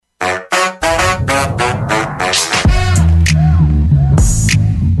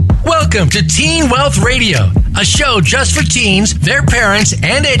Welcome to Teen Wealth Radio, a show just for teens, their parents,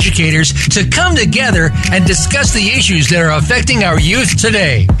 and educators to come together and discuss the issues that are affecting our youth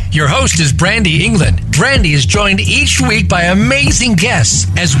today. Your host is Brandy England. Brandy is joined each week by amazing guests,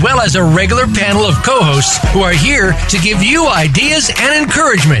 as well as a regular panel of co-hosts who are here to give you ideas and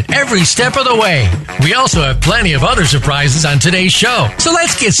encouragement every step of the way. We also have plenty of other surprises on today's show. So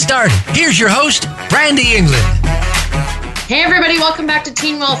let's get started. Here's your host, Brandy England. Hey everybody, welcome back to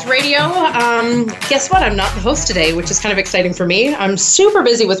Teen Wealth Radio. Guess what? I'm not the host today, which is kind of exciting for me. I'm super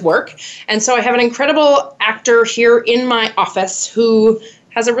busy with work, and so I have an incredible actor here in my office who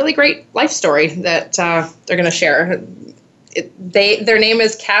has a really great life story that they're going to share. Their name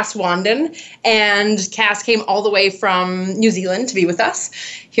is Cass Wandin, and Cass came all the way from New Zealand to be with us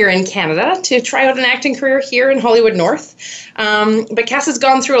here in Canada to try out an acting career here in Hollywood North. But Cass has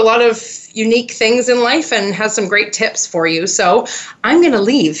gone through a lot of unique things in life and has some great tips for you. So I'm going to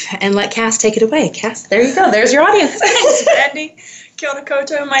leave and let Cass take it away. Cass, there you go. There's your audience. Thanks, Brandy. Kia ora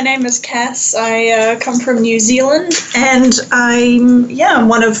koutou. My name is Cass. I come from New Zealand, and I'm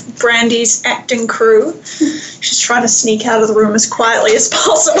one of Brandy's acting crew. She's trying to sneak out of the room as quietly as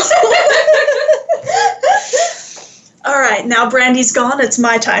possible. All right, now Brandy's gone. It's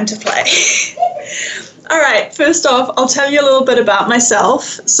my time to play. All right, first off, I'll tell you a little bit about myself.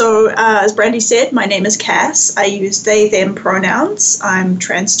 So, as Brandy said, my name is Cass. I use they, them pronouns. I'm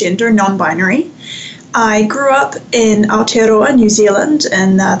transgender, non-binary. I grew up in Aotearoa, New Zealand,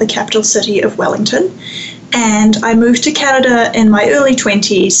 in the capital city of Wellington. And I moved to Canada in my early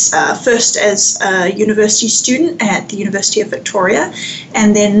 20s, first as a university student at the University of Victoria,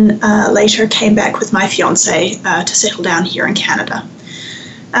 and then later came back with my fiancé to settle down here in Canada.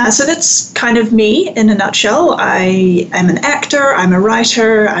 So that's kind of me in a nutshell. I am an actor, I'm a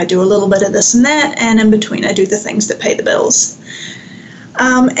writer, I do a little bit of this and that, and in between I do the things that pay the bills.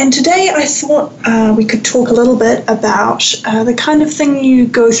 And today I thought we could talk a little bit about the kind of thing you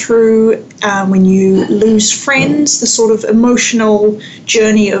go through when you lose friends, the sort of emotional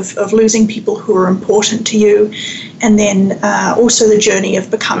journey of losing people who are important to you, and then also the journey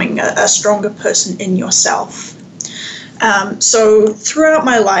of becoming a stronger person in yourself. So throughout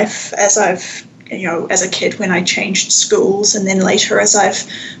my life, as a kid when I changed schools, and then later as I've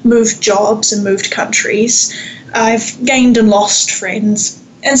moved jobs and moved countries, I've gained and lost friends.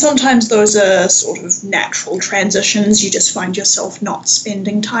 And sometimes those are sort of natural transitions. You just find yourself not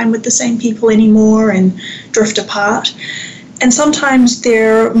spending time with the same people anymore and drift apart. And sometimes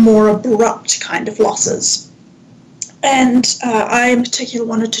they're more abrupt kind of losses. And I in particular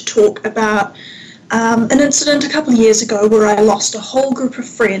wanted to talk about an incident a couple of years ago where I lost a whole group of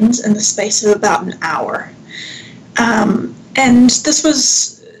friends in the space of about an hour. And this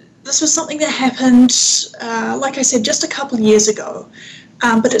was something that happened, like I said, just a couple of years ago.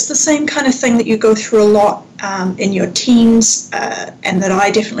 But it's the same kind of thing that you go through a lot in your teens, and that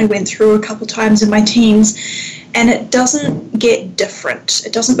I definitely went through a couple times in my teens. And it doesn't get different.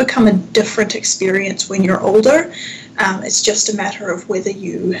 It doesn't become a different experience when you're older. It's just a matter of whether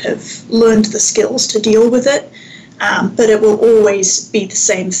you have learned the skills to deal with it. But it will always be the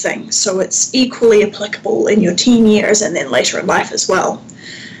same thing. So it's equally applicable in your teen years and then later in life as well.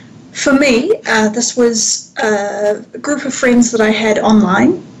 For me, this was a group of friends that I had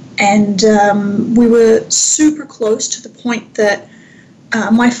online, and we were super close to the point that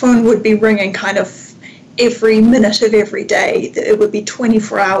my phone would be ringing kind of every minute of every day. It would be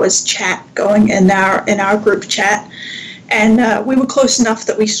 24 hours chat going in our group chat, and we were close enough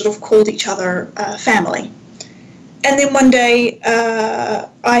that we sort of called each other family. And then one day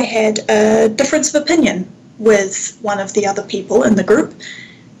I had a difference of opinion with one of the other people in the group,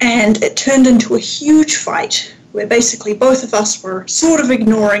 and it turned into a huge fight where basically both of us were sort of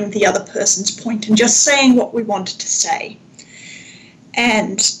ignoring the other person's point and just saying what we wanted to say.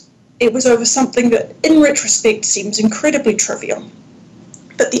 And it was over something that in retrospect seems incredibly trivial.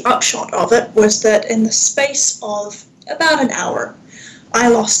 But the upshot of it was that in the space of about an hour, I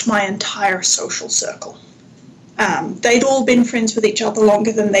lost my entire social circle. They'd all been friends with each other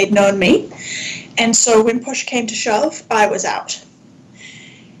longer than they'd known me. And so when push came to shove, I was out.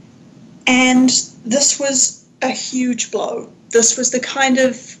 And this was a huge blow. This was the kind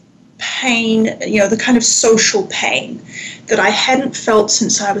of pain, the kind of social pain that I hadn't felt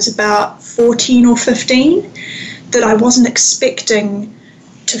since I was about 14 or 15, that I wasn't expecting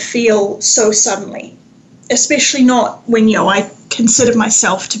to feel so suddenly, especially not when, I considered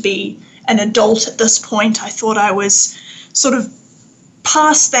myself to be an adult at this point. I thought I was sort of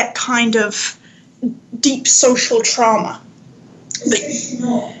past that kind of deep social trauma. But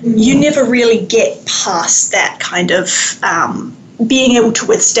you never really get past that kind of being able to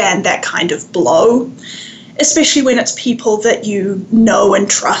withstand that kind of blow, especially when it's people that you know and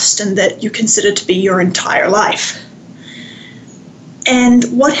trust and that you consider to be your entire life. And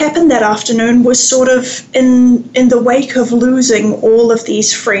what happened that afternoon was sort of in the wake of losing all of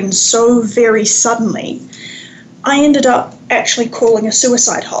these friends so very suddenly, I ended up actually calling a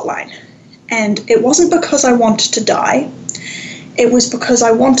suicide hotline. And it wasn't because I wanted to die, it was because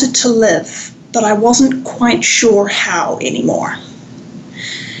I wanted to live, but I wasn't quite sure how anymore.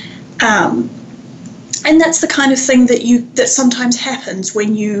 And that's the kind of thing that sometimes happens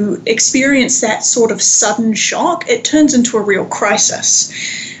when you experience that sort of sudden shock. It turns into a real crisis.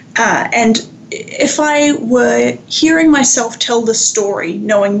 And if I were hearing myself tell the story,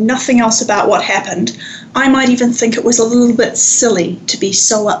 knowing nothing else about what happened, I might even think it was a little bit silly to be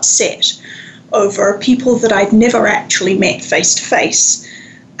so upset over people that I'd never actually met face to face.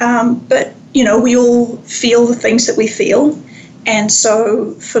 But, you know, we all feel the things that we feel. And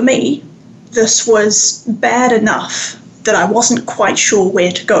so for me, this was bad enough that I wasn't quite sure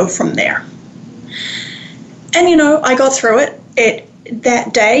where to go from there. And, you know, I got through it.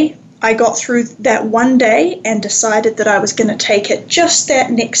 That day, I got through that one day and decided that I was going to take it just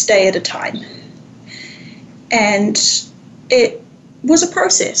that next day at a time. And it was a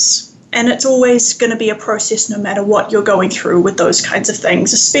process. And it's always going to be a process no matter what you're going through with those kinds of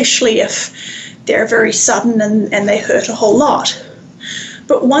things, especially if they're very sudden and they hurt a whole lot.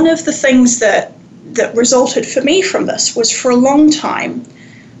 But one of the things that resulted for me from this was, for a long time,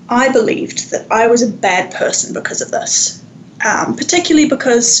 I believed that I was a bad person because of this, particularly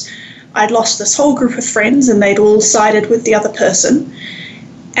because I'd lost this whole group of friends and they'd all sided with the other person,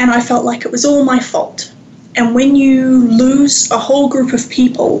 and I felt like it was all my fault. And when you lose a whole group of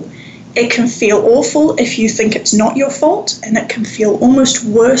people, it can feel awful if you think it's not your fault, and it can feel almost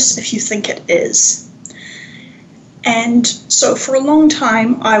worse if you think it is. And so for a long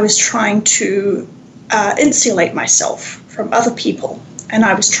time, I was trying to insulate myself from other people, and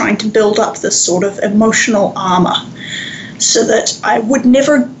I was trying to build up this sort of emotional armor so that I would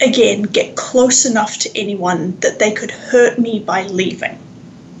never again get close enough to anyone that they could hurt me by leaving.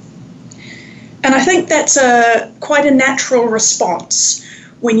 And I think that's quite a natural response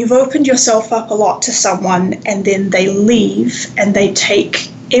when you've opened yourself up a lot to someone and then they leave and they take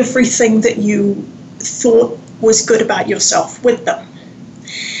everything that you thought was good about yourself with them.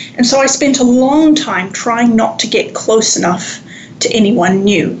 And so I spent a long time trying not to get close enough to anyone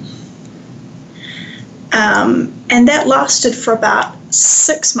new. And that lasted for about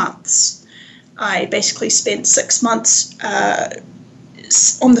 6 months. I basically spent 6 months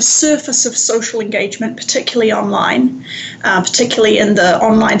on the surface of social engagement, particularly online, particularly in the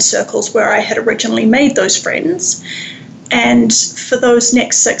online circles where I had originally made those friends. And for those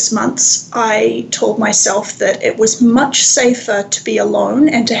next 6 months, I told myself that it was much safer to be alone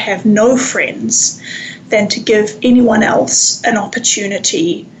and to have no friends than to give anyone else an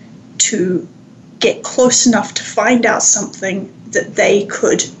opportunity to get close enough to find out something that they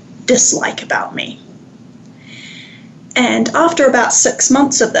could dislike about me. And after about 6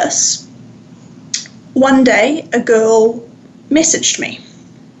 months of this, one day a girl messaged me,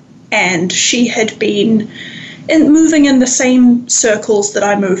 and she had been moving in the same circles that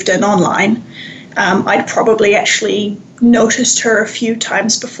I moved in online. I'd probably actually noticed her a few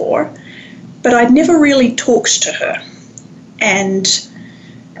times before, but I'd never really talked to her. And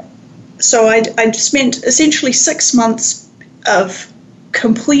so I'd spent essentially 6 months of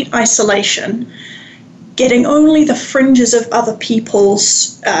complete isolation, getting only the fringes of other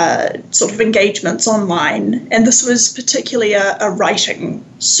people's sort of engagements online. And this was particularly a writing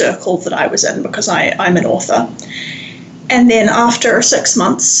circle that I was in because I'm an author. And then after 6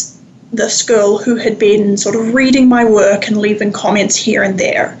 months, this girl who had been sort of reading my work and leaving comments here and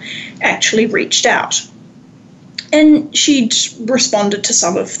there actually reached out. And she'd responded to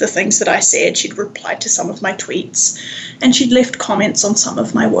some of the things that I said. She'd replied to some of my tweets, and she'd left comments on some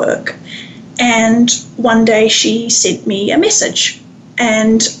of my work. And one day she sent me a message,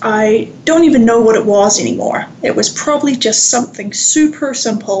 and I don't even know what it was anymore. It was probably just something super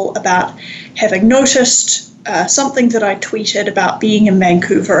simple about having noticed something that I tweeted about being in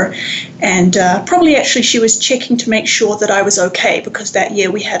Vancouver, and probably actually she was checking to make sure that I was okay, because that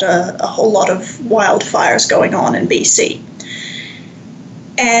year we had a whole lot of wildfires going on in BC.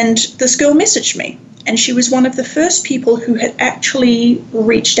 And this girl messaged me, and she was one of the first people who had actually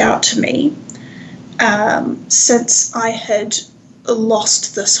reached out to me since I had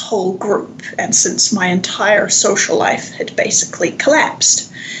lost this whole group and since my entire social life had basically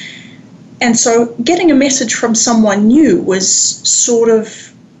collapsed. And so getting a message from someone new was sort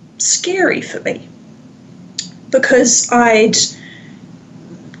of scary for me, because I'd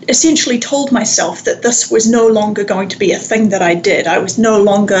essentially told myself that this was no longer going to be a thing that I did. I was no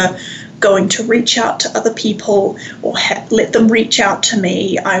longer going to reach out to other people or let them reach out to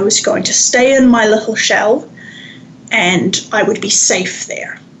me. I was going to stay in my little shell, and I would be safe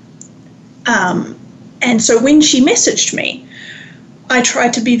there. And so when she messaged me, I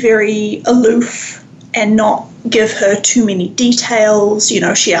tried to be very aloof and not give her too many details.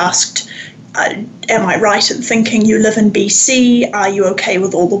 She asked, am I right in thinking you live in BC? Are you okay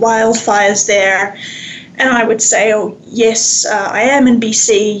with all the wildfires there? And I would say, oh, yes, I am in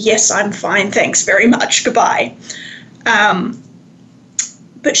BC. Yes, I'm fine. Thanks very much. Goodbye.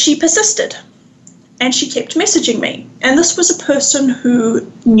 But she persisted, and she kept messaging me. And this was a person who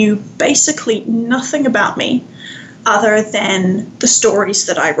knew basically nothing about me other than the stories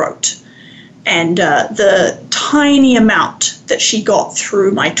that I wrote and the tiny amount that she got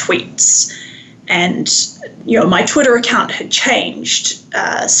through my tweets. And, my Twitter account had changed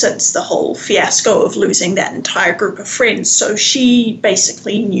since the whole fiasco of losing that entire group of friends. So she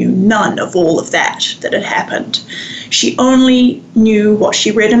basically knew none of all of that had happened. She only knew what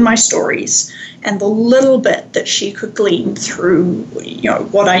she read in my stories and the little bit that she could glean through,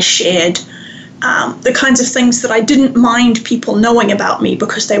 what I shared, the kinds of things that I didn't mind people knowing about me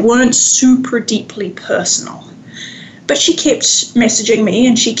because they weren't super deeply personal. But she kept messaging me,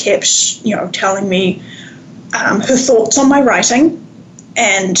 and she kept, telling me her thoughts on my writing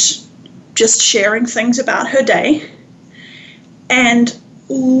and just sharing things about her day. And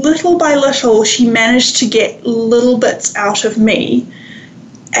little by little, she managed to get little bits out of me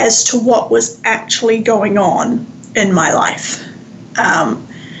as to what was actually going on in my life. And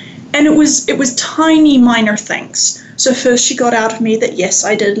it was tiny, minor things. So first she got out of me that, yes,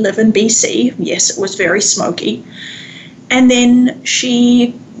 I did live in BC. Yes, it was very smoky. And then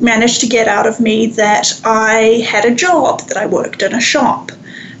she managed to get out of me that I had a job, that I worked in a shop.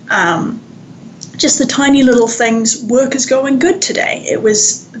 Just the tiny little things, work is going good today. It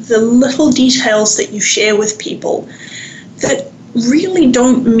was the little details that you share with people that really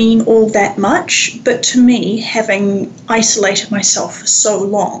don't mean all that much, but to me, having isolated myself for so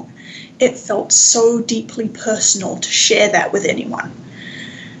long, it felt so deeply personal to share that with anyone.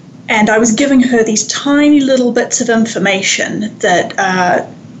 And I was giving her these tiny little bits of information that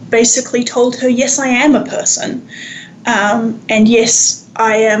basically told her, yes, I am a person, and yes,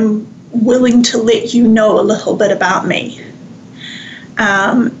 I am willing to let you know a little bit about me.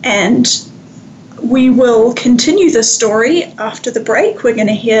 And we will continue the story after the break. We're going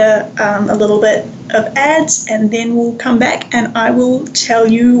to hear a little bit of ads, and then we'll come back and I will tell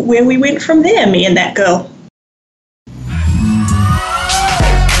you where we went from there, me and that girl.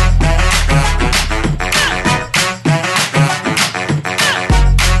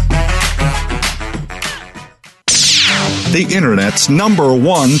 The Internet's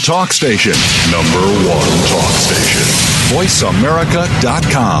 #1 talk station. #1 talk station.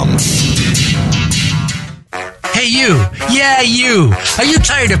 VoiceAmerica.com. Hey, you. Yeah, you. Are you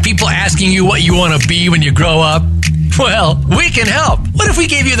tired of people asking you what you want to be when you grow up? Well, we can help. What if we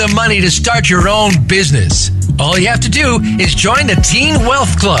gave you the money to start your own business? All you have to do is join the Teen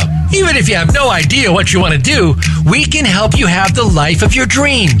Wealth Club. Even if you have no idea what you want to do, we can help you have the life of your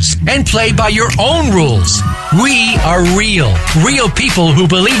dreams and play by your own rules. We are real people who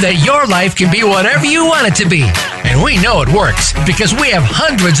believe that your life can be whatever you want it to be. And we know it works because we have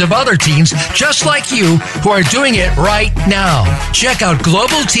hundreds of other teens just like you who are doing it right now. Check out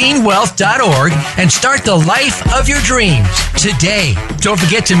globalteenwealth.org and start the life of your dreams today. Don't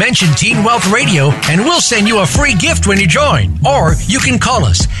forget to mention Teen Wealth Radio and we'll send you a free gift when you join. Or you can call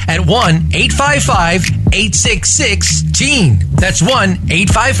us at 1-855-866-TEEN. That's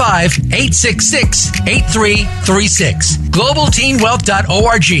 1-855-866-8336.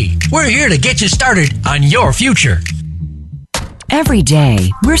 globalteenwealth.org. We're here to get you started on your future. Every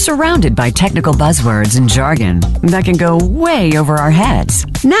day, we're surrounded by technical buzzwords and jargon that can go way over our heads.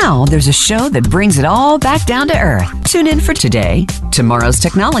 Now, there's a show that brings it all back down to earth. Tune in for Today, Tomorrow's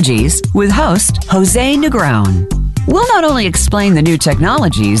Technologies with host Jose Negron. We'll not only explain the new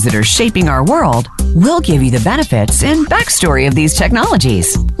technologies that are shaping our world, we'll give you the benefits and backstory of these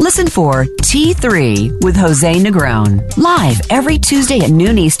technologies. Listen for T3 with Jose Negron, live every Tuesday at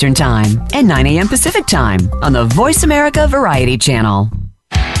noon Eastern Time and 9 a.m. Pacific Time on the Voice America Variety Channel.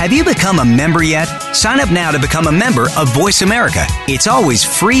 Have you become a member yet? Sign up now to become a member of Voice America. It's always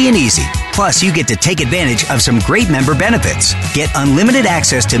free and easy. Plus, you get to take advantage of some great member benefits. Get unlimited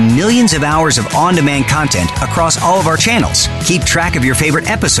access to millions of hours of on-demand content across all of our channels. Keep track of your favorite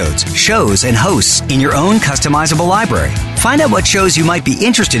episodes, shows, and hosts in your own customizable library. Find out what shows you might be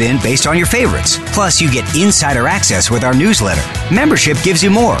interested in based on your favorites. Plus, you get insider access with our newsletter. Membership gives you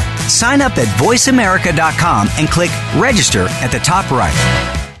more. Sign up at voiceamerica.com and click register at the top right.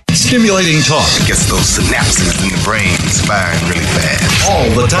 Stimulating talk. Gets those synapses in the brain firing really fast. All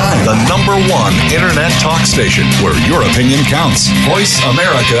the time. The number one internet talk station where your opinion counts.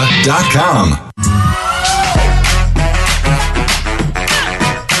 VoiceAmerica.com.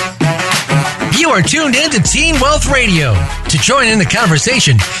 You are tuned in to Teen Wealth Radio. To join in the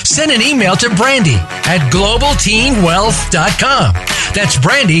conversation, send an email to Brandy at globalteenwealth.com. That's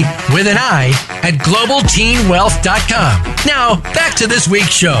Brandy with an I at globalteenwealth.com. Now, back to this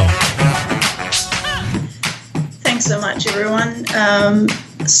week's show. Thanks so much, everyone.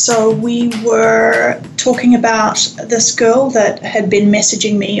 So we were talking about this girl that had been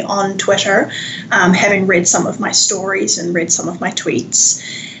messaging me on Twitter, having read some of my stories and read some of my tweets.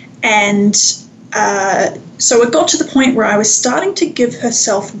 And so it got to the point where I was starting to give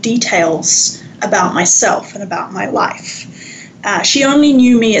herself details about myself and about my life. She only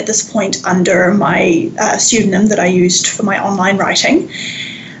knew me at this point under my pseudonym that I used for my online writing.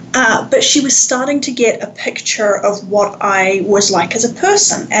 But she was starting to get a picture of what I was like as a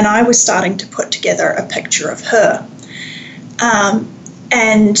person, and I was starting to put together a picture of her.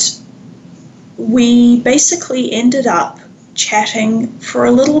 And we basically ended up chatting for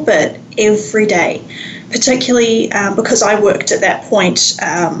a little bit every day, particularly because I worked at that point.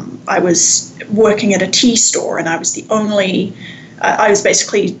 I was working at a tea store, and I was the only, I was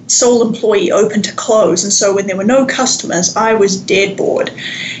basically sole employee, open to close. And so when there were no customers, I was dead bored.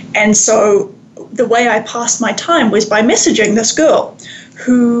 And so the way I passed my time was by messaging this girl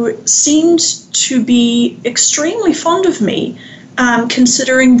who seemed to be extremely fond of me,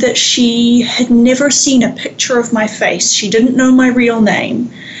 considering that she had never seen a picture of my face. She didn't know my real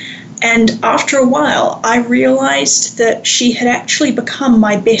name. And after a while, I realized that she had actually become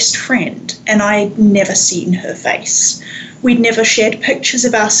my best friend, and I'd never seen her face. We'd never shared pictures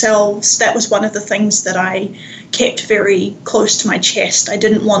of ourselves. That was one of the things that I kept very close to my chest. I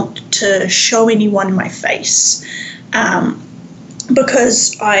didn't want to show anyone my face,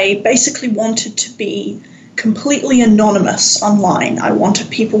 because I basically wanted to be completely anonymous online. I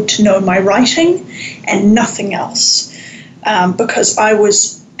wanted people to know my writing and nothing else, because I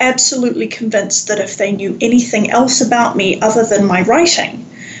was absolutely convinced that if they knew anything else about me other than my writing,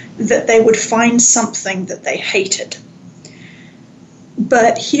 that they would find something that they hated.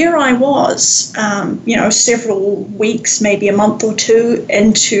 But here I was, several weeks, maybe a month or two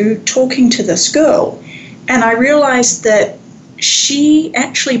into talking to this girl, and I realized that she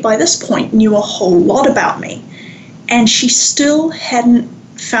actually by this point knew a whole lot about me, and she still hadn't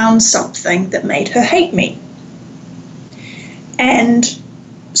found something that made her hate me. And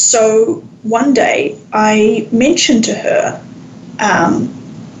so one day I mentioned to her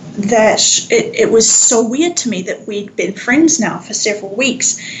that it was so weird to me that we'd been friends now for several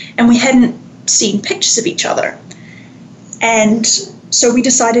weeks and we hadn't seen pictures of each other. And so we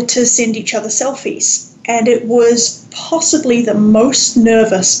decided to send each other selfies. And it was possibly the most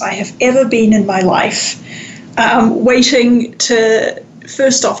nervous I have ever been in my life, waiting to,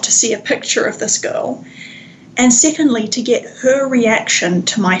 first off, to see a picture of this girl, and secondly, to get her reaction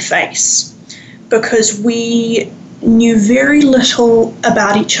to my face, because we knew very little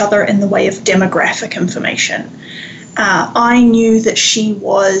about each other in the way of demographic information. I knew that she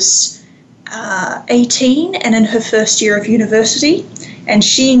was 18 and in her first year of university, and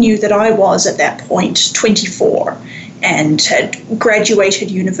she knew that I was at that point 24 and had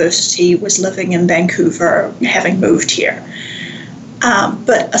graduated university, was living in Vancouver, having moved here.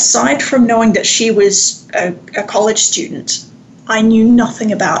 But aside from knowing that she was a college student, I knew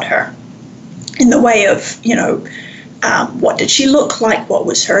nothing about her in the way of, what did she look like? What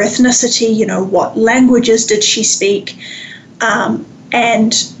was her ethnicity? What languages did she speak?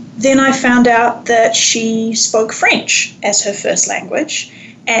 And then I found out that she spoke French as her first language.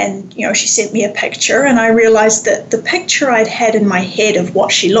 And, she sent me a picture, and I realized that the picture I'd had in my head of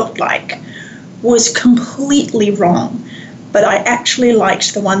what she looked like was completely wrong. But I actually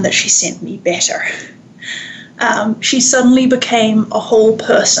liked the one that she sent me better. She suddenly became a whole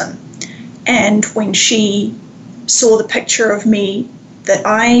person. And when she saw the picture of me that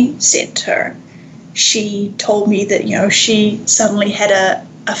I sent her, she told me that, she suddenly had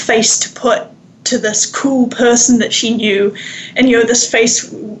a face to put to this cool person that she knew. And, this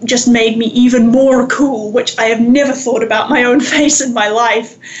face just made me even more cool, which I have never thought about my own face in my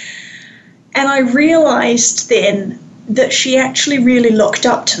life. And I realized then that she actually really looked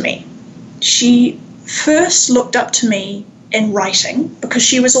up to me. She first looked up to me in writing because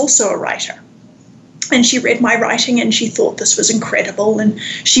she was also a writer. And she read my writing and she thought this was incredible and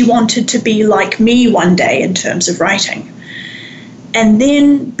she wanted to be like me one day in terms of writing. And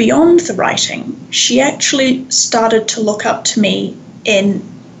then beyond the writing, she actually started to look up to me in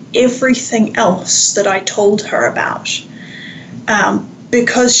everything else that I told her about.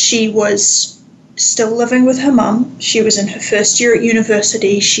 Because she was still living with her mum, she was in her first year at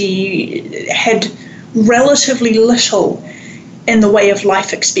university, she had relatively little in the way of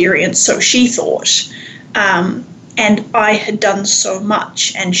life experience, so she thought. And I had done so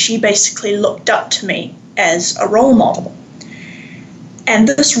much, and she basically looked up to me as a role model. And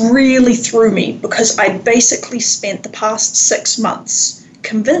this really threw me because I'd basically spent the past 6 months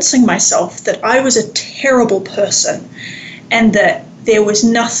convincing myself that I was a terrible person and that there was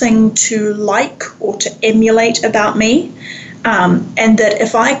nothing to like or to emulate about me, and that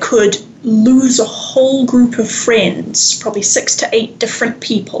if I could lose a whole group of friends, probably 6 to 8 different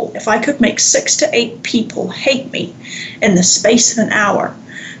people, if I could make 6 to 8 people hate me in the space of an hour,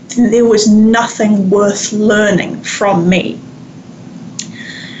 then there was nothing worth learning from me.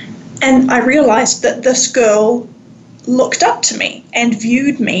 And I realized that this girl looked up to me and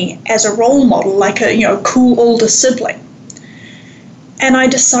viewed me as a role model, like a cool older sibling. And I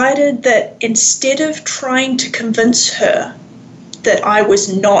decided that instead of trying to convince her that I was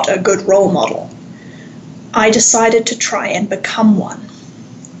not a good role model, I decided to try and become one.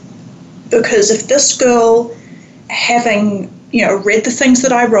 Because if this girl, having read the things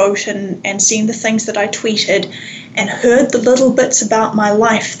that I wrote and seen the things that I tweeted and heard the little bits about my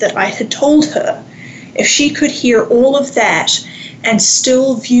life that I had told her, if she could hear all of that and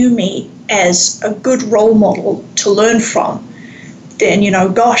still view me as a good role model to learn from, then,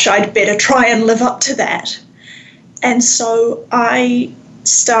 gosh, I'd better try and live up to that. And so I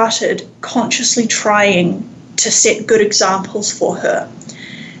started consciously trying to set good examples for her.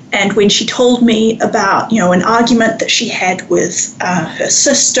 And when she told me about, an argument that she had with her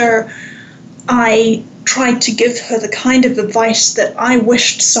sister, I tried to give her the kind of advice that I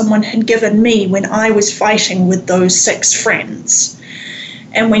wished someone had given me when I was fighting with those 6 friends.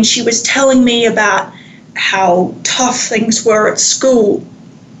 And when she was telling me about how tough things were at school,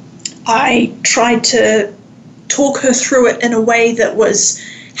 I tried to talk her through it in a way that was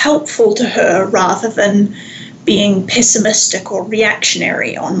helpful to her rather than being pessimistic or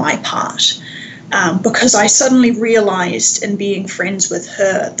reactionary on my part. Because I suddenly realized in being friends with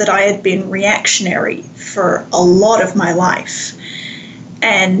her that I had been reactionary for a lot of my life.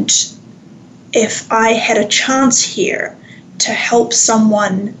 And if I had a chance here to help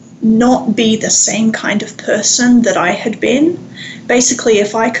someone not be the same kind of person that I had been, basically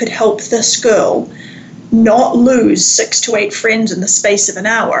if I could help this girl not lose 6 to 8 friends in the space of an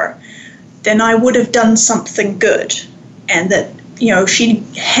hour, then I would have done something good. And that, she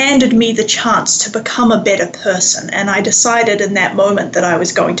handed me the chance to become a better person. And I decided in that moment that I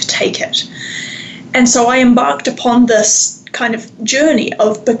was going to take it. And so I embarked upon this kind of journey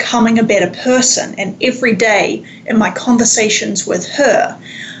of becoming a better person. And every day in my conversations with her,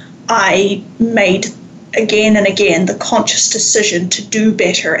 I made again and again the conscious decision to do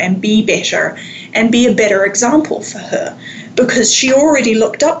better and be a better example for her, because she already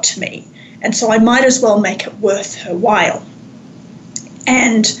looked up to me. And so I might as well make it worth her while.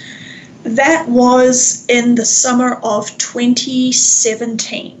 And that was in the summer of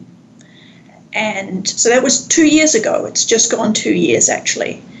 2017. And so that was 2 years ago. It's just gone 2 years,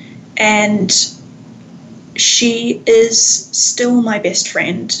 actually. And she is still my best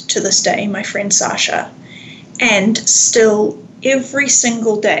friend to this day, my friend Sasha. And still, every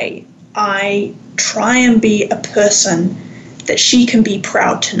single day, I try and be a person that she can be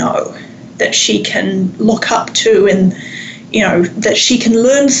proud to know, that she can look up to, and that she can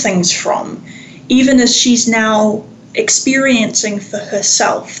learn things from, even as she's now experiencing for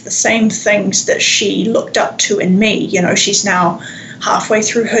herself the same things that she looked up to in me. She's now halfway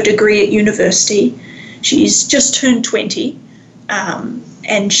through her degree at university. She's just turned 20,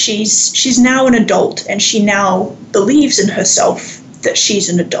 and she's now an adult, and she now believes in herself that she's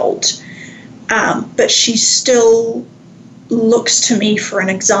an adult, but she still looks to me for an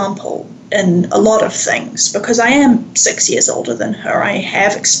example in a lot of things, because I am 6 years older than her. I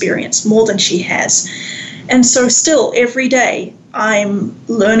have experienced more than she has. And so still, every day, I'm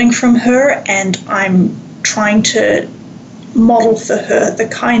learning from her, and I'm trying to model for her the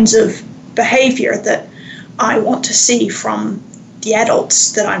kinds of behavior that I want to see from the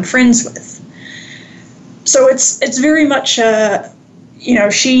adults that I'm friends with. So it's very much,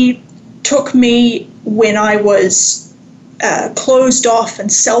 she took me when I was closed off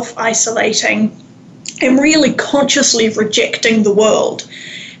and self-isolating and really consciously rejecting the world.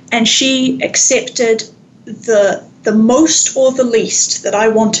 And she accepted the most or the least that I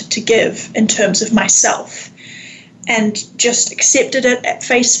wanted to give in terms of myself, and just accepted it at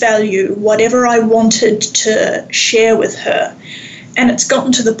face value, whatever I wanted to share with her. And it's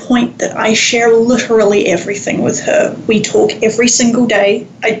gotten to the point that I share literally everything with her. We talk every single day.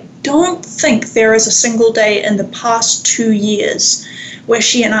 I don't think there is a single day in the past 2 years where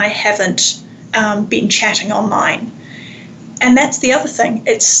she and I haven't been chatting online. And that's the other thing.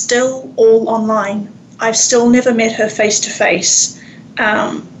 It's still all online. I've still never met her face to face,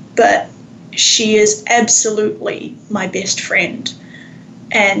 but she is absolutely my best friend,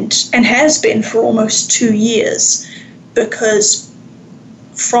 and has been for almost 2 years, because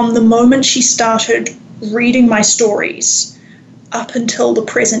from the moment she started reading my stories up until the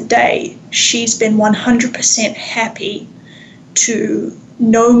present day, she's been 100% happy to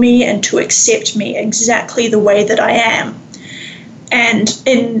know me and to accept me exactly the way that I am. And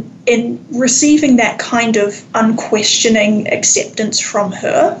in receiving that kind of unquestioning acceptance from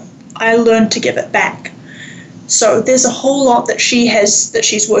her, I learned to give it back. So there's a whole lot that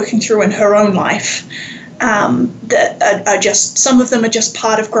she's working through in her own life, that are just, some of them are just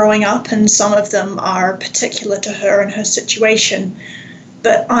part of growing up, and some of them are particular to her and her situation.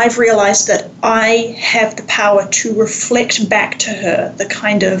 But I've realized that I have the power to reflect back to her the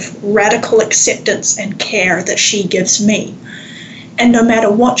kind of radical acceptance and care that she gives me. And no matter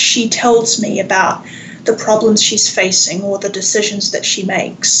what she tells me about the problems she's facing or the decisions that she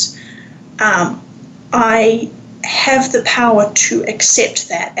makes, I have the power to accept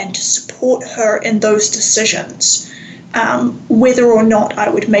that and to support her in those decisions, whether or not I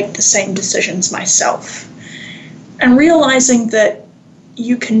would make the same decisions myself. And realizing that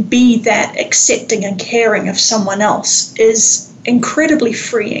you can be that accepting and caring of someone else is incredibly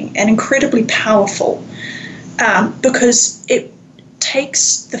freeing and incredibly powerful, because it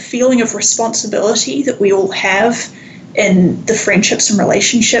takes the feeling of responsibility that we all have in the friendships and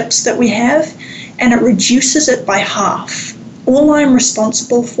relationships that we have, and it reduces it by half. All I'm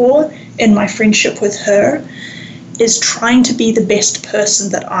responsible for in my friendship with her is trying to be the best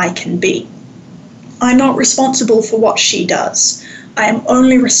person that I can be. I'm not responsible for what she does. I am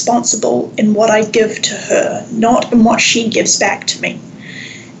only responsible in what I give to her, not in what she gives back to me.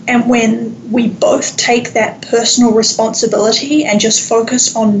 And when we both take that personal responsibility and just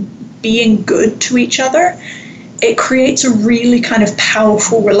focus on being good to each other, it creates a really kind of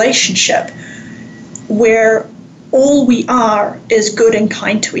powerful relationship where all we are is good and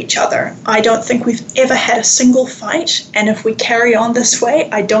kind to each other. I don't think we've ever had a single fight, and if we carry on this way,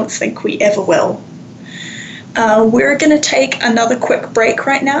 I don't think we ever will. We're going to take another quick break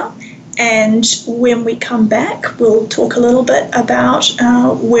right now, and when we come back, we'll talk a little bit about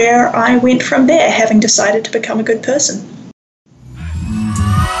where I went from there, having decided to become a good person.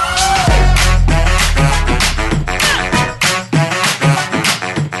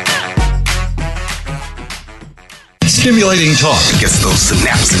 Stimulating talk. Gets those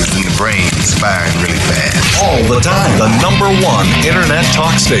synapses in the brain firing really fast. All the time. The #1 Internet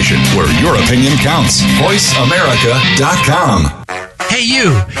talk station where your opinion counts. VoiceAmerica.com. Hey,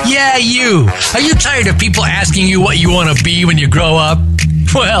 you. Yeah, you. Are you tired of people asking you what you want to be when you grow up?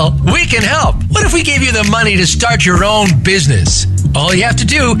 Well, we can help. What if we gave you the money to start your own business? All you have to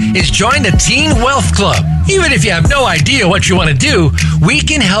do is join the Teen Wealth Club. Even if you have no idea what you want to do, we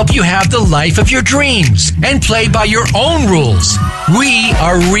can help you have the life of your dreams and play by your own rules. We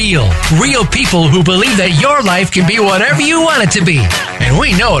are real people who believe that your life can be whatever you want it to be. And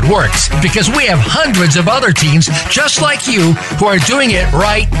we know it works because we have hundreds of other teens just like you who are doing it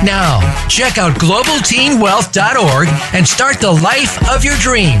right now. Check out globalteenwealth.org and start the life of your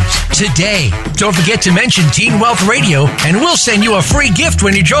dreams today. Don't forget to mention Teen Wealth Radio and we'll send you a free gift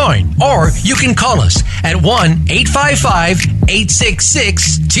when you join. Or you can call us at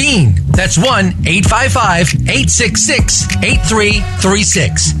 1-855-866-TEEN. That's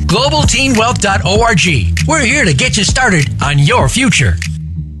 1-855-866-8336. globalteenwealth.org. We're here to get you started on your future.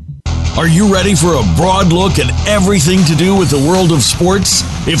 Are you ready for a broad look at everything to do with the world of sports?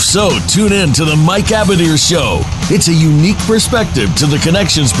 If so, tune in to the Mike Abadir Show. It's a unique perspective to the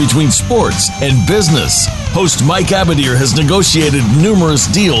connections between sports and business. Host Mike Abadir has negotiated numerous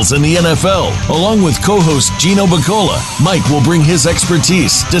deals in the NFL. Along with co-host Gino Bacola, Mike will bring his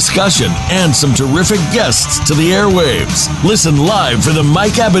expertise, discussion, and some terrific guests to the airwaves. Listen live for the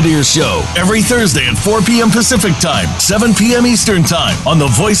Mike Abadir Show every Thursday at 4 p.m. Pacific Time, 7 p.m. Eastern Time on the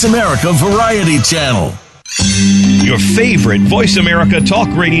Voice America Variety Channel. Your favorite Voice America Talk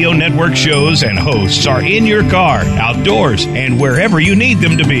Radio Network shows and hosts are in your car, outdoors, and wherever you need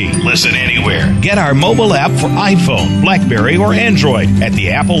them to be. Listen anywhere. Get our mobile app for iPhone, BlackBerry, or Android at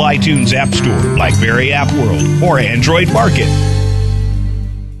the Apple iTunes App Store, BlackBerry App World, or Android Market.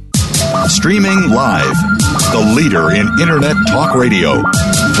 Streaming live. The leader in Internet Talk Radio.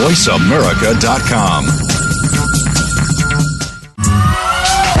 VoiceAmerica.com.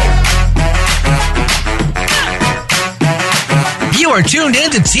 You are tuned in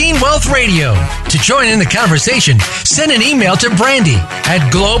to Teen Wealth Radio. To join in the conversation, send an email to Brandy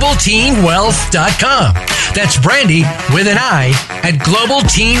at globalteenwealth.com. That's Brandy with an I at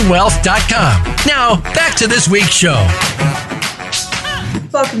globalteenwealth.com. Now, back to this week's show.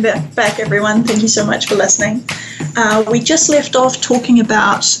 Welcome back, everyone. Thank you so much for listening. We just left off talking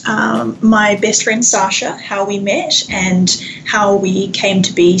about my best friend Sasha, how we met and how we came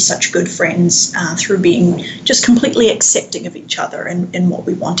to be such good friends through being just completely accepting of each other and what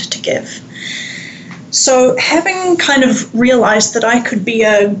we wanted to give. So having kind of realized that I could be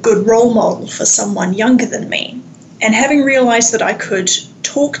a good role model for someone younger than me, and having realized that I could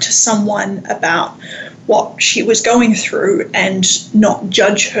talk to someone about what she was going through and not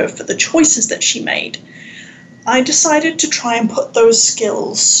judge her for the choices that she made, I decided to try and put those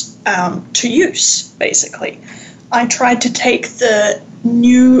skills to use, basically. I tried to take the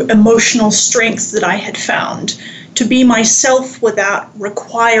new emotional strength that I had found to be myself without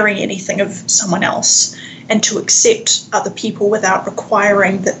requiring anything of someone else, and to accept other people without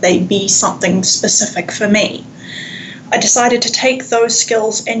requiring that they be something specific for me. I decided to take those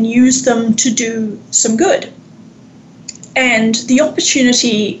skills and use them to do some good. And the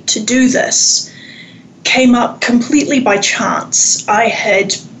opportunity to do this came up completely by chance. I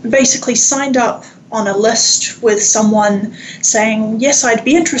had basically signed up on a list with someone saying, yes, I'd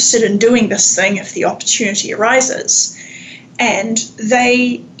be interested in doing this thing if the opportunity arises. And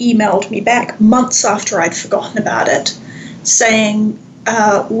they emailed me back months after I'd forgotten about it, saying,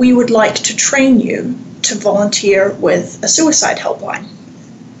 we would like to train you to volunteer with a suicide helpline.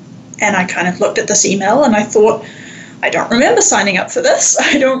 And I kind of looked at this email and I thought, I don't remember signing up for this.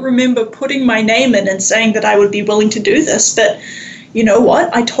 I don't remember putting my name in and saying that I would be willing to do this, but you know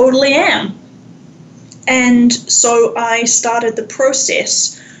what? I totally am. And so I started the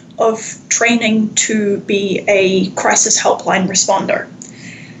process of training to be a crisis helpline responder.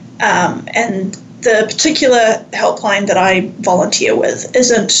 And the particular helpline that I volunteer with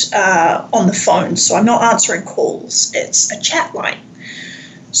isn't on the phone, so I'm not answering calls. It's a chat line.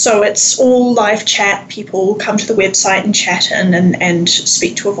 So it's all live chat. People come to the website and chat in and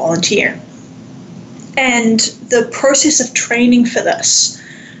speak to a volunteer. And the process of training for this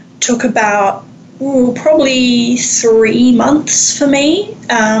took about probably 3 months for me,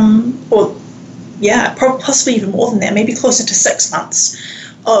 possibly even more than that, maybe closer to 6 months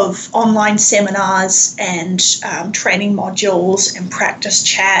of online seminars and training modules and practice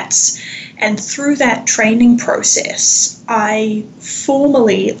chats. And through that training process, I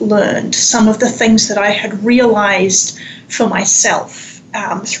formally learned some of the things that I had realized for myself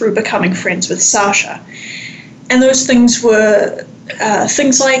through becoming friends with Sasha. And those things were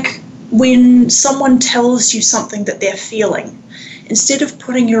things like when someone tells you something that they're feeling, instead of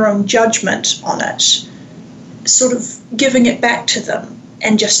putting your own judgment on it, sort of giving it back to them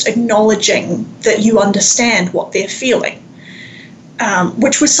and just acknowledging that you understand what they're feeling,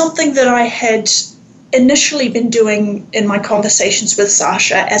 which was something that I had initially been doing in my conversations with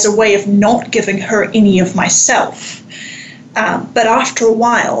Sasha as a way of not giving her any of myself. But after a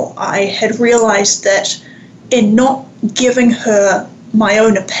while, I had realized that in not giving her my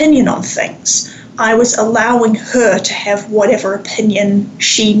own opinion on things, I was allowing her to have whatever opinion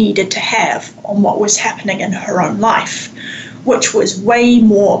she needed to have on what was happening in her own life, which was way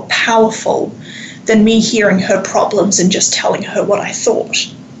more powerful than me hearing her problems and just telling her what I thought.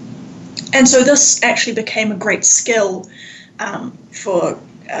 And so this actually became a great skill for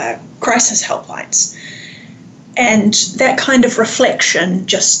crisis helplines. And that kind of reflection,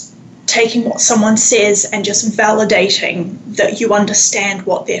 just taking what someone says and just validating that you understand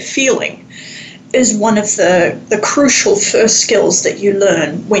what they're feeling, is one of the crucial first skills that you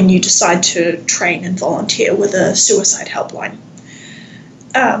learn when you decide to train and volunteer with a suicide helpline.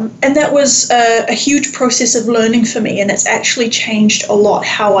 And that was a huge process of learning for me, and it's actually changed a lot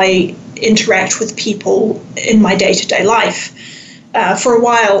how I interact with people in my day-to-day life. For a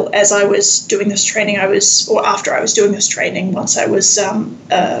while, as I was doing this training, after I was doing this training, once I was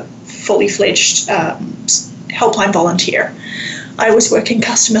a fully fledged helpline volunteer, I was working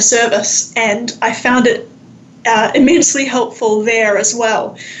customer service, and I found it immensely helpful there as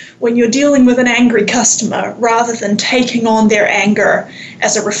well, when you're dealing with an angry customer, rather than taking on their anger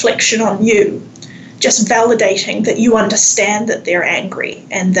as a reflection on you, just validating that you understand that they're angry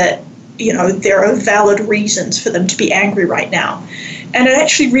and that, you know, there are valid reasons for them to be angry right now. And it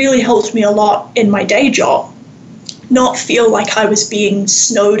actually really helped me a lot in my day job, not feel like I was being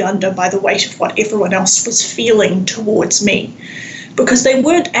snowed under by the weight of what everyone else was feeling towards me. Because they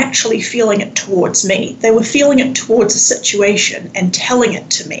weren't actually feeling it towards me. They were feeling it towards a situation and telling it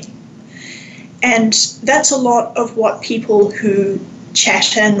to me. And that's a lot of what people who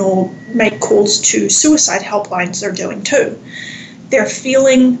chat in or make calls to suicide helplines are doing too. They're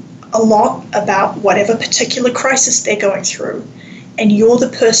feeling a lot about whatever particular crisis they're going through, and you're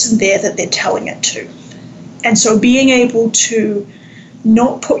the person there that they're telling it to. And so being able to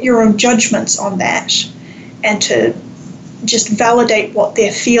not put your own judgments on that and to just validate what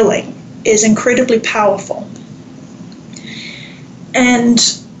they're feeling is incredibly powerful. And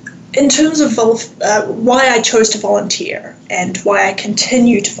in terms of why I chose to volunteer and why I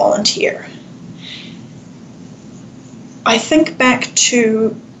continue to volunteer, I think back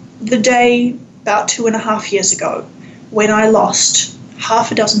to the day about 2.5 years ago when I lost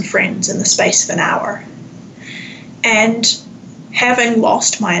half a dozen friends in the space of an hour. And having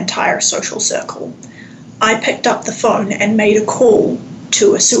lost my entire social circle, I picked up the phone and made a call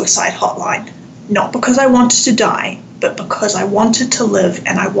to a suicide hotline, not because I wanted to die, but because I wanted to live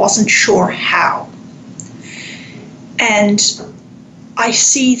and I wasn't sure how. And I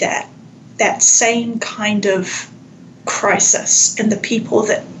see that same kind of crisis in the people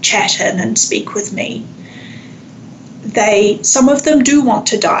that chat in and speak with me. Some of them do want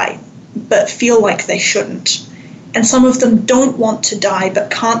to die, but feel like they shouldn't. And some of them don't want to die,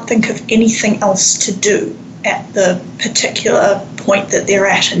 but can't think of anything else to do at the particular point that they're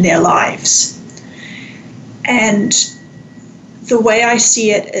at in their lives. And the way I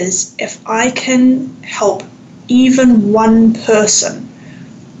see it is, if I can help even one person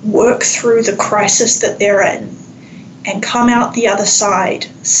work through the crisis that they're in and come out the other side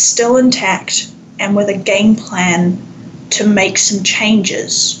still intact and with a game plan to make some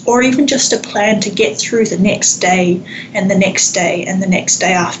changes, or even just a plan to get through the next day and the next day and the next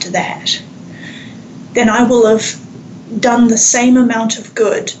day after that, then I will have done the same amount of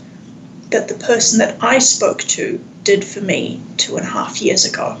good that the person that I spoke to did for me 2.5 years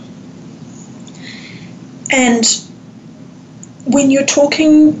ago. And when you're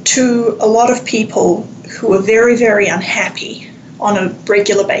talking to a lot of people who are very, very unhappy on a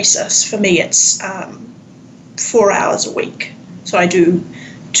regular basis, for me it's 4 hours a week. So I do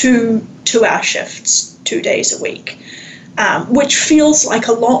two-hour shifts 2 days a week, which feels like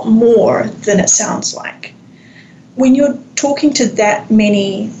a lot more than it sounds like. When you're talking to that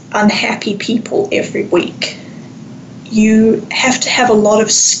many unhappy people every week, you have to have a lot of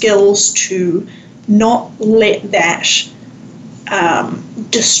skills to not let that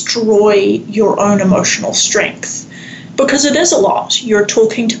destroy your own emotional strength, because it is a lot. You're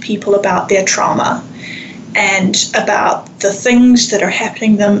talking to people about their trauma and about the things that are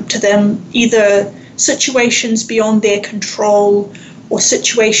happening to them, either situations beyond their control or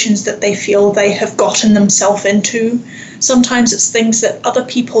situations that they feel they have gotten themselves into. Sometimes it's things that other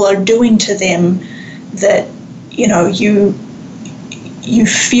people are doing to them that, you know, you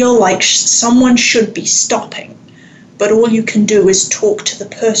feel like someone should be stopping, but all you can do is talk to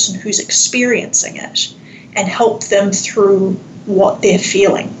the person who's experiencing it and help them through what they're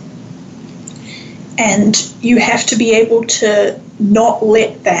feeling. And you have to be able to not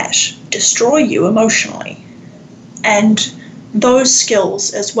let that destroy you emotionally. And those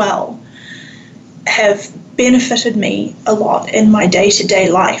skills as well have benefited me a lot in my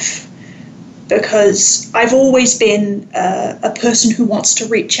day-to-day life, because I've always been a person who wants to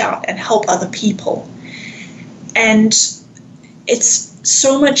reach out and help other people. And it's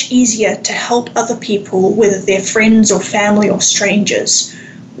so much easier to help other people, whether they're friends or family or strangers,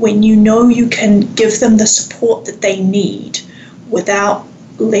 when you know you can give them the support that they need without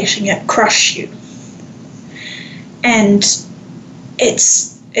letting it crush you. And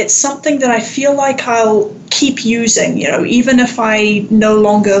it's something that I feel like I'll keep using, you know, even if I no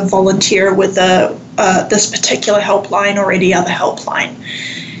longer volunteer with this particular helpline or any other helpline.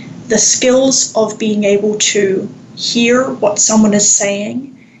 The skills of being able to hear what someone is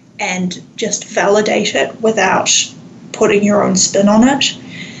saying and just validate it without putting your own spin on it,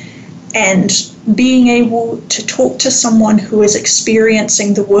 and being able to talk to someone who is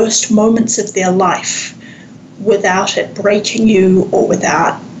experiencing the worst moments of their life without it breaking you or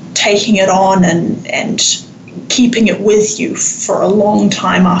without taking it on and keeping it with you for a long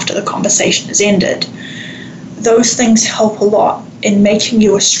time after the conversation has ended. Those things help a lot in making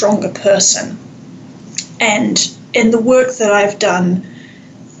you a stronger person. And in the work that I've done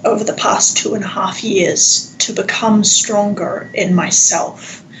over the past 2.5 years to become stronger in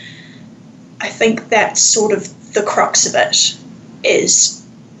myself, I think that's sort of the crux of it, is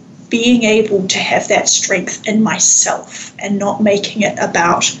being able to have that strength in myself and not making it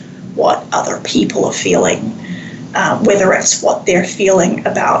about what other people are feeling, whether it's what they're feeling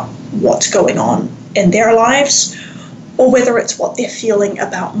about what's going on in their lives or whether it's what they're feeling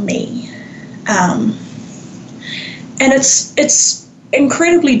about me. And it's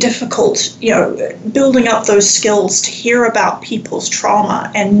incredibly difficult, building up those skills to hear about people's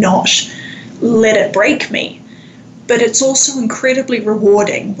trauma and not let it break me. But it's also incredibly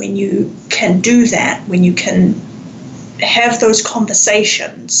rewarding when you can do that, when you can have those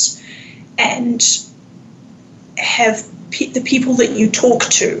conversations and have the people that you talk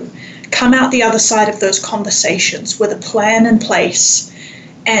to come out the other side of those conversations with a plan in place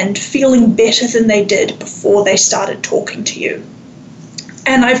and feeling better than they did before they started talking to you.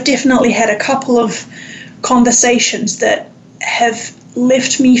 And I've definitely had a couple of conversations that have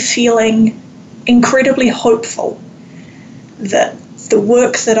left me feeling incredibly hopeful that the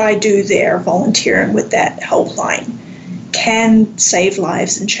work that I do there, volunteering with that helpline, can save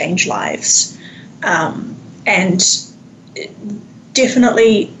lives and change lives. And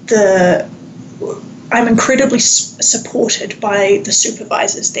definitely I'm incredibly supported by the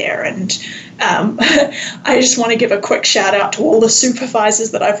supervisors there, and I just want to give a quick shout out to all the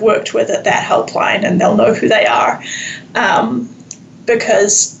supervisors that I've worked with at that helpline, and they'll know who they are,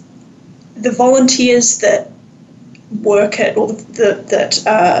 because the volunteers that work at, or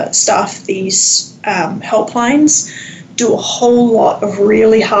that staff these helplines, do a whole lot of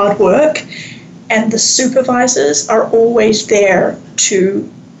really hard work, and the supervisors are always there to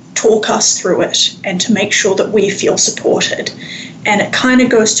talk us through it and to make sure that we feel supported. And it kind of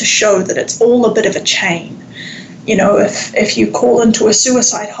goes to show that it's all a bit of a chain. If you call into a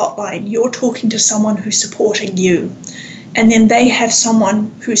suicide hotline, you're talking to someone who's supporting you, and then they have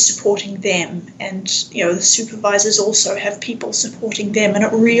someone who's supporting them, and the supervisors also have people supporting them, and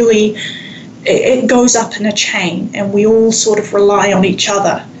it goes up in a chain, and we all sort of rely on each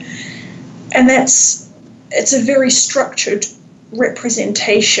other. And it's a very structured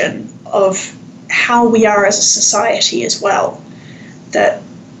representation of how we are as a society as well, that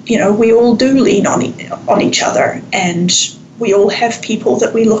we all do lean on each other, and we all have people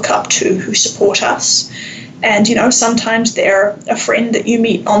that we look up to who support us. And sometimes they're a friend that you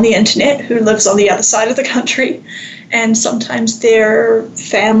meet on the internet who lives on the other side of the country, and sometimes they're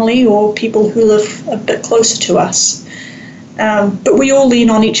family or people who live a bit closer to us. But we all lean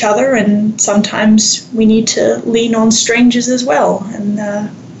on each other, and sometimes we need to lean on strangers as well. And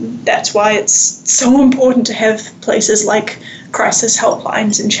that's why it's so important to have places like crisis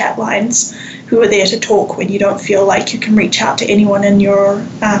helplines and chat lines who are there to talk when you don't feel like you can reach out to anyone in your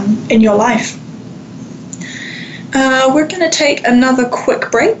life. We're going to take another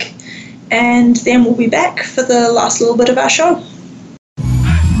quick break, and then we'll be back for the last little bit of our show.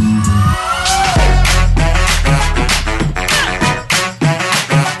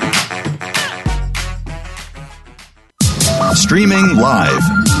 Streaming live,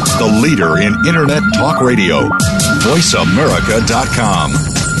 the leader in Internet Talk Radio, VoiceAmerica.com.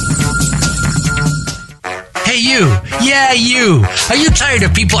 Hey, you. Yeah, you. Are you tired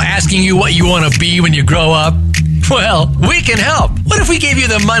of people asking you what you want to be when you grow up? Well, we can help. What if we gave you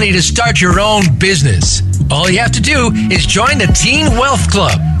the money to start your own business? All you have to do is join the Teen Wealth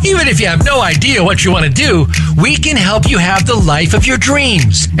Club. Even if you have no idea what you want to do, we can help you have the life of your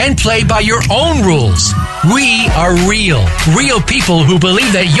dreams and play by your own rules. We are real people who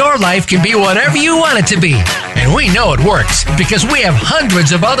believe that your life can be whatever you want it to be. And we know it works because we have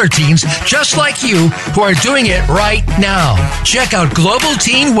hundreds of other teens just like you who are doing it right now. Check out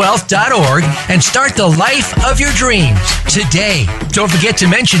globalteenwealth.org and start the life of your dreams today. Don't forget to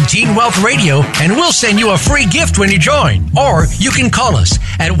mention Teen Wealth Radio, and we'll send you a free gift when you join. Or you can call us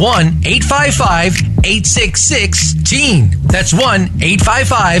at 1-855-866-TEEN. That's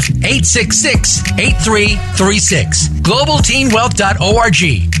 1-855-866-8336. globalteenwealth.org.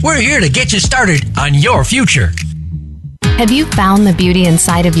 We're here to get you started on your future. Have you found the beauty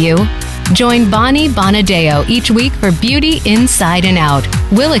inside of you? Join Bonnie Bonadeo each week for Beauty Inside and Out.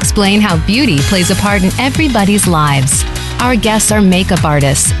 We'll explain how beauty plays a part in everybody's lives. Our guests are makeup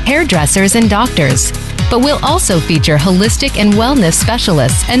artists, hairdressers, and doctors. But we'll also feature holistic and wellness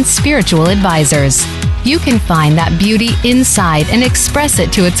specialists and spiritual advisors. you can find that beauty inside and express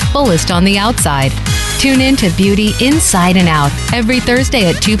it to its fullest on the outside. Tune in to Beauty Inside and Out every Thursday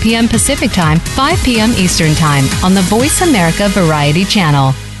at 2 p.m. Pacific Time, 5 p.m. Eastern Time on the Voice America Variety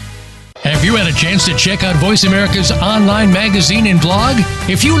Channel. Have you had a chance to check out Voice America's online magazine and blog?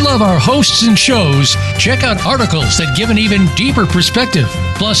 If you love our hosts and shows, check out articles that give an even deeper perspective,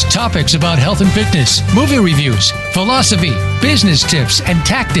 plus topics about health and fitness, movie reviews, philosophy, business tips and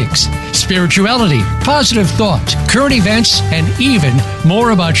tactics, spirituality, positive thought, current events, and even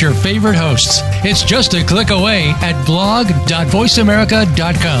more about your favorite hosts. It's just a click away at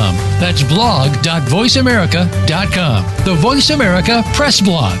blog.voiceamerica.com. That's blog.voiceamerica.com. The Voice America Press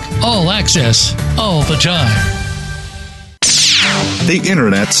Blog. All access, all the time. The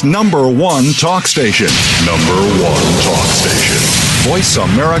Internet's #1 talk station. #1 talk station.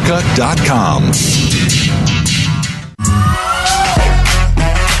 VoiceAmerica.com.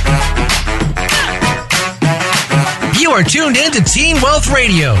 You are tuned in to Teen Wealth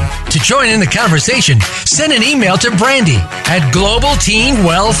Radio. To join in the conversation, send an email to Brandy at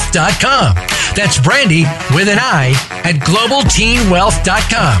globalteenwealth.com. That's Brandy with an I at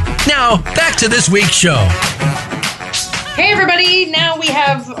globalteenwealth.com. Now, back to this week's show. Hey everybody, now we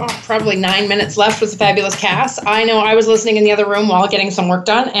have probably 9 minutes left with the fabulous Cass. I know I was listening in the other room while getting some work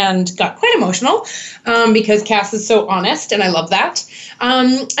done and got quite emotional because Cass is so honest and I love that.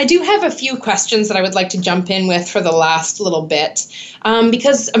 I do have a few questions that I would like to jump in with for the last little bit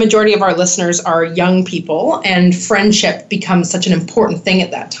because a majority of our listeners are young people and friendship becomes such an important thing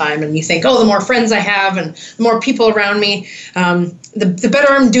at that time. And you think, oh, the more friends I have and the more people around me, the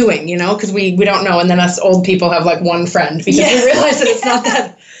better I'm doing, you know, because we don't know. And then us old people have like one friend because we realize that it's not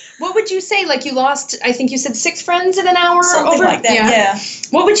that. What would you say? Like you lost, I think you said 6 friends in an hour? Something like that, yeah.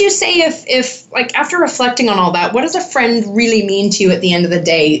 What would you say if like after reflecting on all that, what does a friend really mean to you at the end of the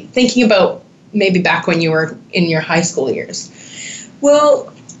day? Thinking about maybe back when you were in your high school years.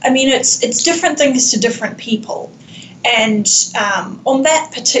 Well, I mean, it's different things to different people. And on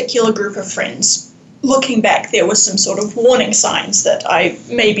that particular group of friends, looking back, there was some sort of warning signs that I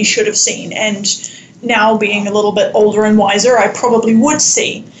maybe should have seen. And now being a little bit older and wiser, I probably would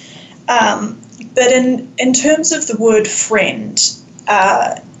see. But in terms of the word friend,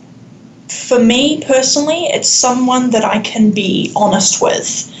 for me personally, it's someone that I can be honest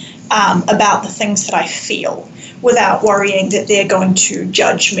with about the things that I feel without worrying that they're going to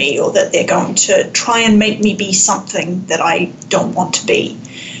judge me or that they're going to try and make me be something that I don't want to be.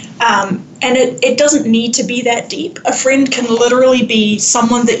 And it doesn't need to be that deep. A friend can literally be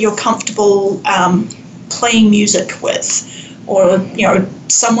someone that you're comfortable playing music with, or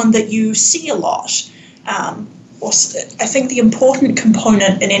someone that you see a lot. I think the important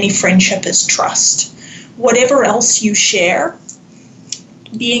component in any friendship is trust. Whatever else you share,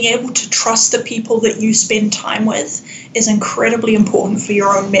 being able to trust the people that you spend time with is incredibly important for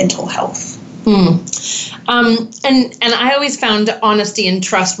your own mental health. And I always found honesty and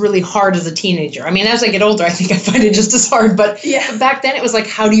trust really hard as a teenager. I mean, as I get older, I think I find it just as hard. But back then it was like,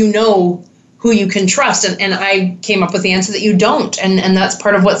 how do you know who you can trust? And I came up with the answer that you don't. And that's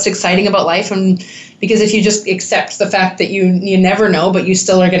part of what's exciting about life. And because if you just accept the fact that you never know, but you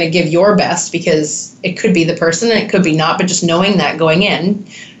still are going to give your best because it could be the person and it could be not, but just knowing that going in,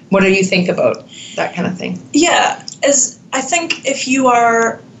 what do you think about that kind of thing? Yeah, I think if you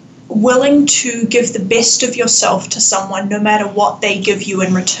are willing to give the best of yourself to someone, no matter what they give you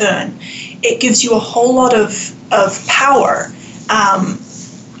in return, it gives you a whole lot of power,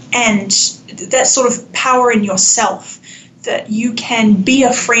 and that sort of power in yourself, that you can be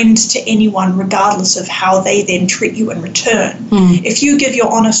a friend to anyone regardless of how they then treat you in return. If you give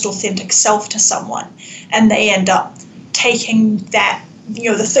your honest, authentic self to someone and they end up taking that,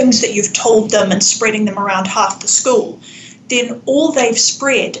 the things that you've told them and spreading them around half the school, then all they've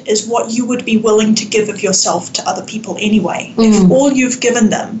spread is what you would be willing to give of yourself to other people anyway. If all you've given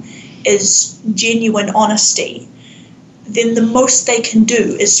them is genuine honesty, then the most they can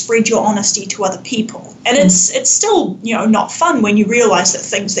do is spread your honesty to other people. And it's still, not fun when you realize that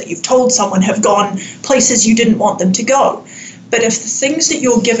things that you've told someone have gone places you didn't want them to go. But if the things that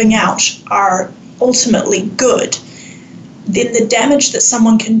you're giving out are ultimately good, then the damage that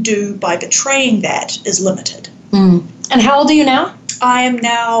someone can do by betraying that is limited. And how old are you now? I'm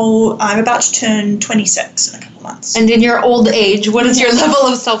about to turn 26 in a couple months. And in your old age, what is your level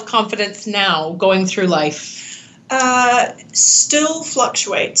of self-confidence now going through life? Still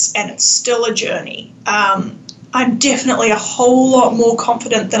fluctuates, and it's still a journey. I'm definitely a whole lot more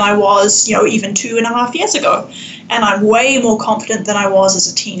confident than I was, even 2.5 years ago. And I'm way more confident than I was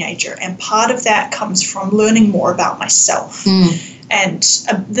as a teenager. And part of that comes from learning more about myself.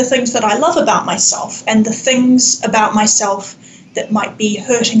 the things that I love about myself and the things about myself that might be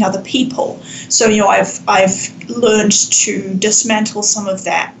hurting other people. So, I've learned to dismantle some of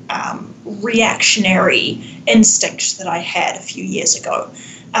that reactionary instinct that I had a few years ago,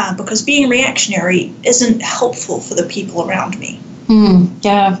 because being reactionary isn't helpful for the people around me.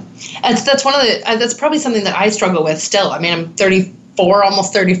 Yeah, that's one of the. That's probably something that I struggle with still. I mean, I'm 34,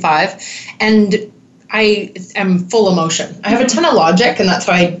 almost 35, and I am full emotion. I have a ton of logic, and that's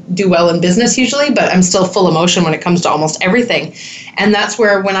how I do well in business usually, but I'm still full emotion when it comes to almost everything. And that's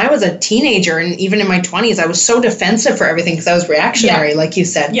where when I was a teenager and even in my 20s, I was so defensive for everything because I was reactionary, like you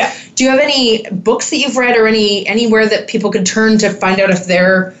said. Yeah. Do you have any books that you've read or anywhere that people could turn to find out if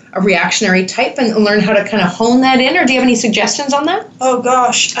they're a reactionary type and learn how to kind of hone that in? Or do you have any suggestions on that? Oh,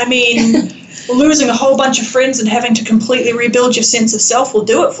 gosh. I mean, losing a whole bunch of friends and having to completely rebuild your sense of self will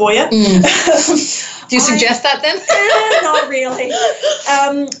do it for you. Do you suggest that then? Not really.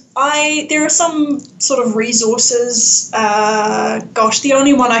 There are some sort of resources. The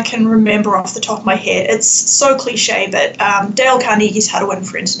only one I can remember off the top of my head, it's so cliche, but Dale Carnegie's How to Win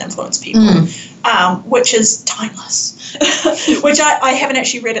Friends and Influence People, which is timeless, which I haven't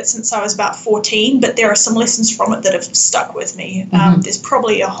actually read it since I was about 14, but there are some lessons from it that have stuck with me. There's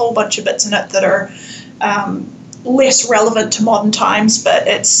probably a whole bunch of bits in it that are less relevant to modern times, but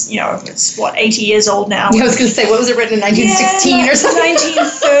it's 80 years old now. I was going to say, what was it written in 1916 or something?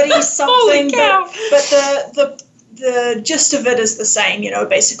 1930 something. Holy cow. But the gist of it is the same.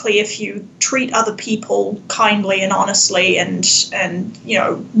 Basically, if you treat other people kindly and honestly, and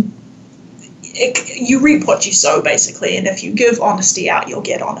you reap what you sow, basically. And if you give honesty out, you'll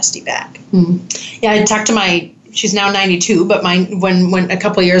get honesty back. Yeah, I talked to she's now 92, but when a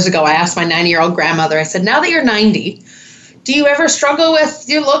couple of years ago, I asked my 90-year-old grandmother, I said, now that you're 90, do you ever struggle with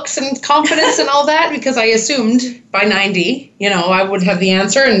your looks and confidence and all that? Because I assumed by 90, I would have the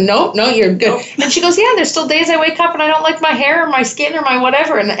answer, and no, you're good. Nope. And she goes, yeah, there's still days I wake up and I don't like my hair or my skin or my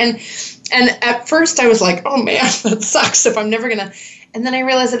whatever. And at first I was like, oh man, that sucks if I'm never going to. And then I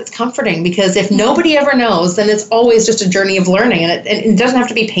realized that it's comforting, because if nobody ever knows, then it's always just a journey of learning, and it doesn't have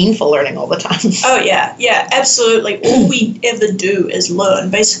to be painful learning all the time. Oh, yeah, absolutely. All we ever do is learn.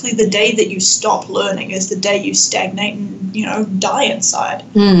 Basically, the day that you stop learning is the day you stagnate and, die inside.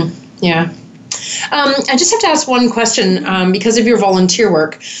 Yeah. I just have to ask one question because of your volunteer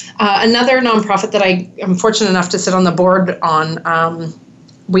work. Another nonprofit that I am fortunate enough to sit on the board on,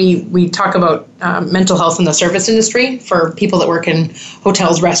 we talk about mental health in the service industry for people that work in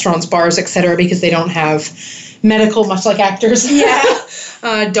hotels, restaurants, bars, etc., because they don't have medical, much like actors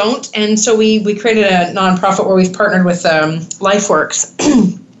don't. And so we created a nonprofit where we've partnered with LifeWorks.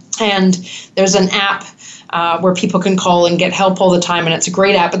 And there's an app where people can call and get help all the time, and it's a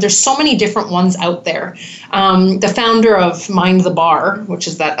great app, but there's so many different ones out there. The founder of Mind the Bar, which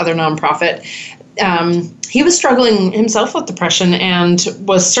is that other nonprofit, he was struggling himself with depression and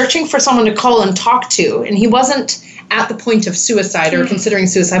was searching for someone to call and talk to. And he wasn't at the point of suicide or considering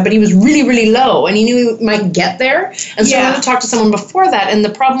suicide, but he was really, really low, and he knew he might get there. And so he wanted to talk to someone before that. And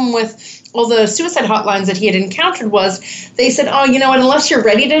the problem with all the suicide hotlines that he had encountered was they said, oh, you know what, unless you're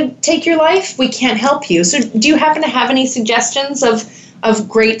ready to take your life, we can't help you. So do you happen to have any suggestions of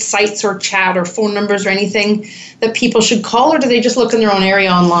great sites or chat or phone numbers or anything that people should call, or do they just look in their own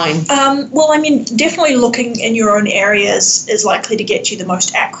area online? Well, I mean, definitely looking in your own areas is likely to get you the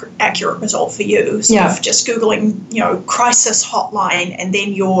most accurate result for you. So just Googling, crisis hotline, and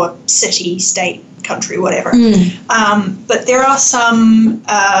then your city, state, country, whatever. But there are some,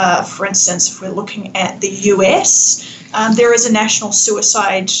 for instance, if we're looking at the US, there is a national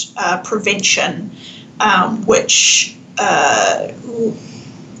suicide prevention, which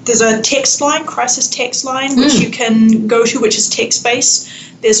there's a text line, crisis text line, which you can go to, which is text-based.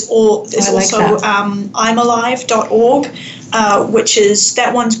 There's also I'mAlive.org, which is,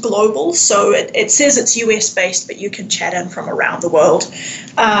 that one's global, so it says it's US-based, but you can chat in from around the world.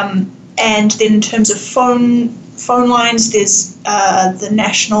 And then in terms of phone lines, there's the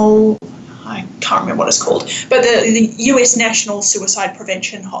national, I can't remember what it's called, but the US National Suicide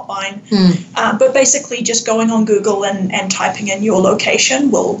Prevention Hotline. But basically just going on Google and typing in your location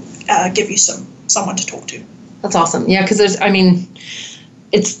will give you someone to talk to. That's awesome. Yeah, because there's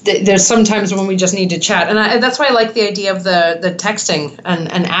sometimes when we just need to chat. And that's why I like the idea of the texting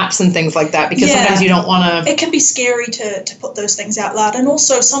and apps and things like that, because sometimes you don't want to... It can be scary to put those things out loud. And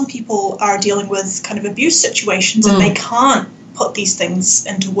also some people are dealing with kind of abuse situations and they can't put these things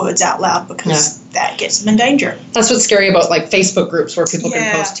into words out loud because that gets them in danger. That's what's scary about like Facebook groups where people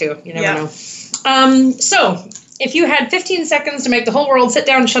can post to. You never know. So if you had 15 seconds to make the whole world sit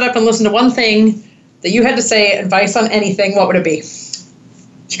down, shut up, and listen to one thing, that you had to say advice on anything, what would it be?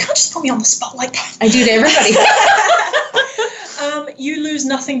 You can't just put me on the spot like that. I do to everybody. You lose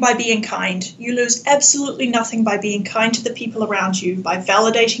nothing by being kind. You lose absolutely nothing by being kind to the people around you, by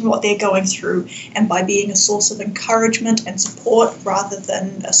validating what they're going through, and by being a source of encouragement and support rather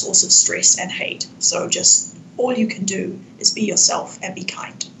than a source of stress and hate. So just all you can do is be yourself and be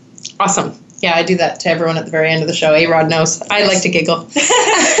kind. Awesome. Yeah, I do that to everyone at the very end of the show. A-Rod knows. I like to giggle.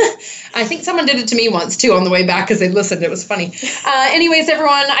 I think someone did it to me once, too, on the way back because they listened. It was funny. Anyways,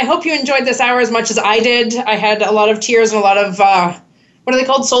 everyone, I hope you enjoyed this hour as much as I did. I had a lot of tears and a lot of, what are they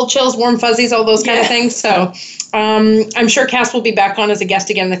called? Soul chills, warm fuzzies, all those kind of things. So I'm sure Cass will be back on as a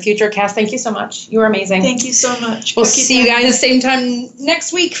guest again in the future. Cass, thank you so much. You were amazing. Thank you so much. We'll see you guys same time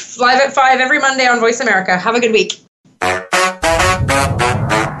next week, live at 5 every Monday on Voice America. Have a good week.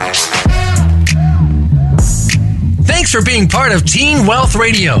 Thanks for being part of Teen Wealth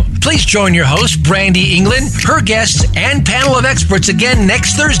Radio. Please join your host, Brandy England, her guests, and panel of experts again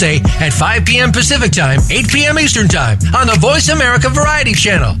next Thursday at 5 p.m. Pacific Time, 8 p.m. Eastern Time on the Voice America Variety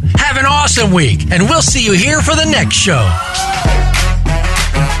Channel. Have an awesome week, and we'll see you here for the next show.